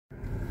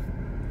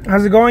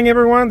How's it going,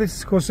 everyone? This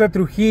is Jose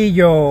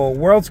Trujillo,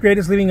 world's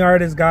greatest living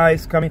artist,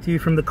 guys, coming to you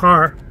from the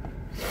car.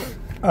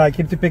 I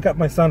came to pick up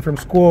my son from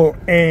school,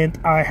 and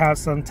I have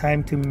some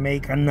time to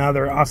make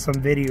another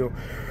awesome video.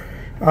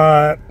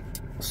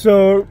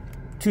 So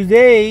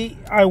today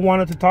I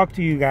wanted to talk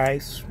to you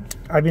guys.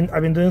 I've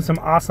been doing some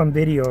awesome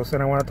videos,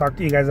 and I want to talk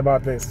to you guys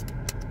about this.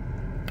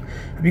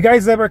 Have you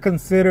guys ever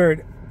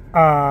considered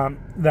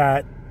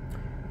that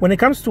when it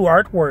comes to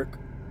artwork,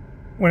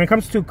 when it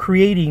comes to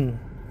creating,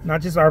 not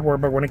just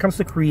artwork, but when it comes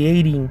to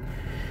creating,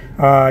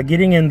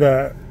 getting in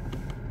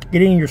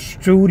your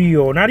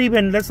studio,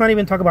 let's not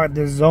even talk about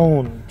the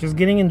zone, just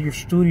getting into your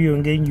studio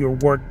and getting your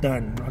work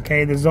done.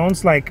 Okay, the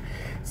zone's like,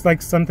 it's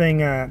like something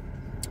that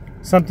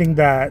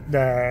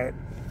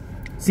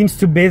seems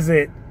to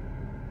visit,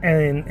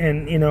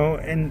 and you know,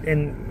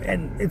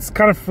 and it's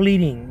kind of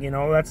fleeting, you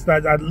know.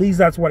 At least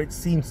that's what it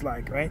seems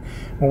like, right,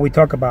 when we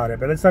talk about it.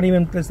 But let's not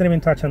even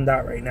touch on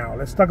that right now.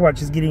 Let's talk about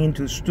just getting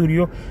into the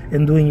studio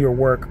and doing your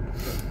work.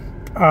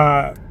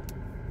 Have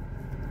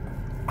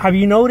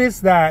you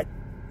noticed that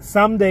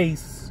some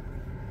days,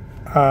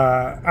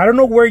 I don't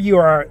know where you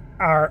are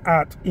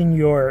at in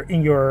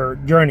your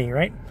journey,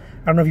 right?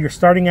 I don't know if you're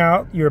starting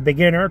out, you're a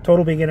beginner,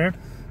 total beginner,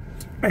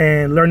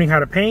 and learning how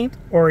to paint,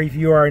 or if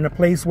you are in a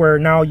place where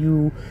now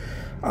you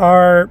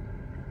are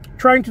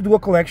trying to do a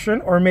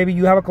collection, or maybe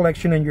you have a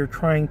collection and you're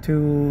trying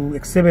to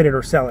exhibit it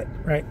or sell it,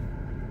 right?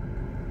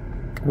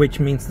 Which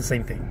means the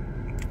same thing.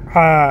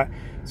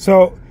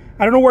 So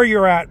I don't know where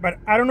you're at, but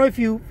I don't know if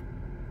you've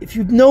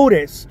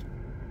noticed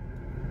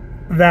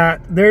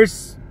that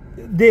there's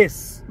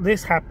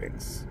this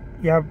happens.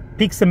 You have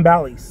peaks and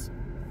valleys.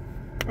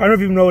 I don't know if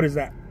you've noticed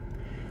that.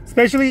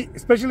 Especially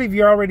if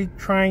you're already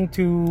trying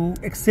to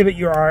exhibit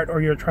your art,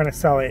 or you're trying to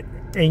sell it,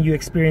 and you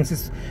experience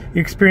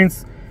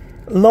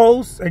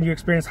lows and you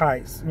experience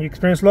highs. And you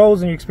experience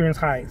lows and you experience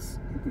highs.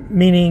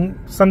 Meaning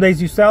some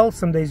days you sell,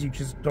 some days you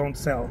just don't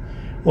sell.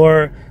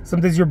 Or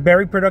some days you're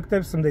very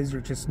productive, some days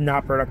you're just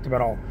not productive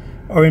at all.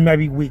 Or it might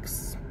be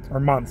weeks or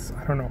months,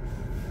 I don't know.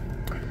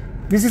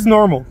 This is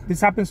normal. This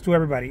happens to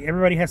everybody.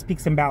 Everybody has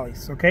peaks and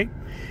valleys, okay?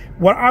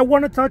 What I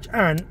want to touch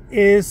on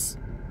is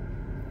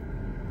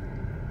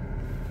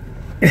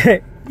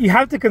you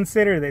have to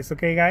consider this,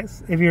 okay,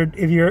 guys? If you're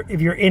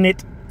in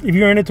it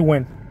to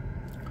win,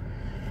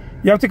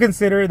 you have to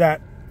consider that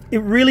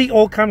it really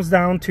all comes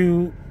down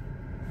to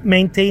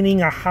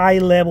maintaining a high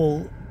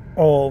level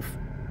of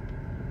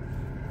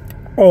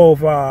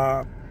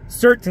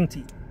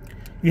certainty.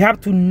 You have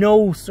to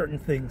know certain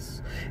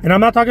things, and I'm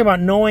not talking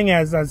about knowing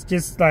as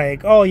just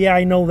like, oh yeah,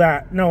 I know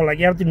that. No, like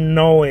you have to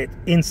know it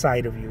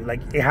inside of you.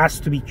 Like it has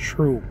to be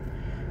true,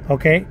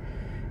 okay?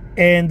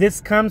 And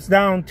this comes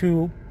down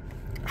to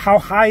how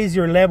high is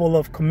your level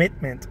of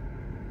commitment,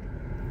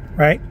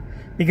 right?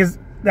 Because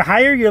the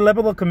higher your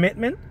level of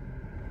commitment,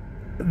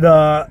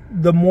 the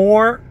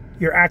more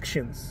your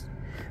actions.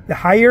 The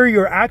higher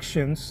your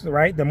actions,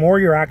 right? The more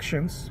your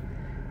actions,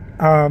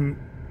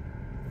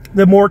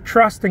 the more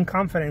trust and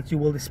confidence you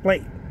will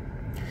display.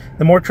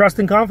 The more trust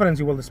and confidence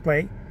you will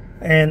display,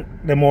 and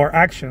the more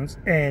actions,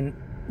 and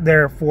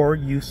therefore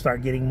you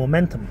start getting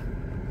momentum.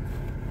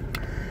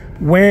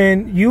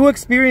 When you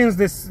experience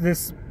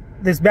this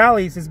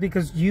valleys, is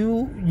because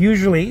you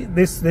usually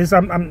this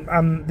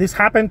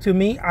happened to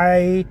me.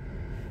 I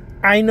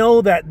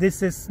know that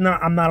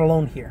I'm not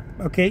alone here,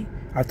 okay?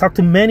 I've talked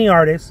to many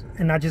artists,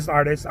 and not just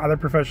artists, other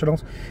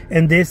professionals,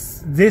 and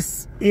this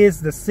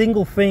is the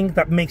single thing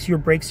that makes you or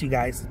breaks you,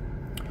 guys.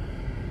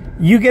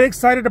 You get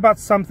excited about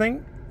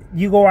something,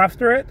 you go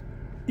after it,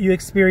 you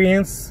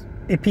experience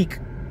a peak.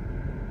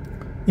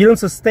 You don't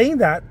sustain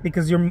that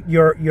because your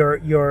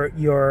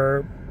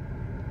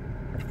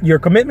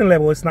commitment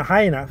level is not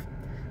high enough.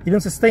 You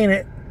don't sustain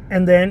it,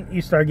 and then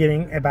you start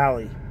getting a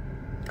valley.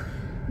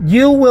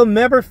 You will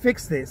never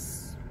fix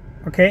this,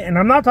 okay? And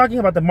I'm not talking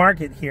about the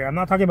market here. I'm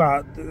not talking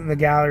about the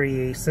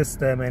gallery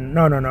system, and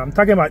no. I'm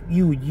talking about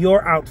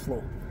your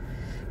outflow.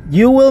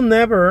 You will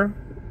never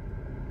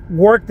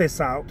work this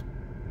out,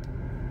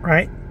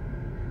 right?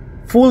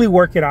 Fully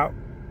work it out,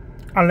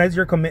 unless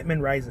your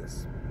commitment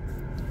rises.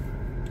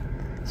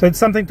 So it's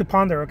something to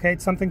ponder, okay?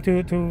 It's something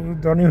to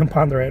don't even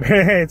ponder it.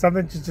 It's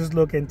something to just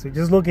look into.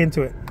 Just look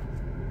into it.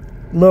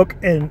 Look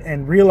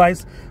and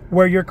realize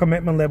where your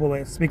commitment level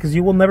is, because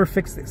you will never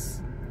fix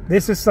this.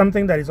 This is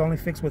something that is only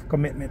fixed with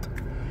commitment.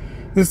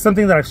 This is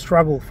something that I've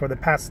struggled for the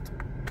past,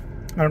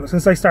 I don't know,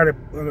 since I started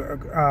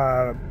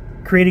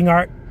creating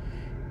art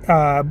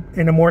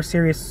in a more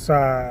serious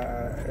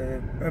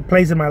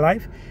place in my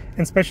life,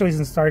 and especially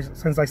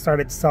since I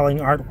started selling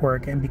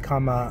artwork and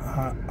become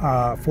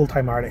a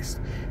full-time artist.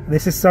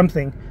 This is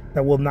something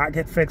that will not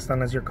get fixed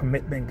unless your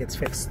commitment gets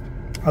fixed.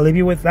 I'll leave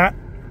you with that.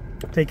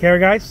 Take care,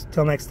 guys.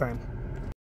 Till next time.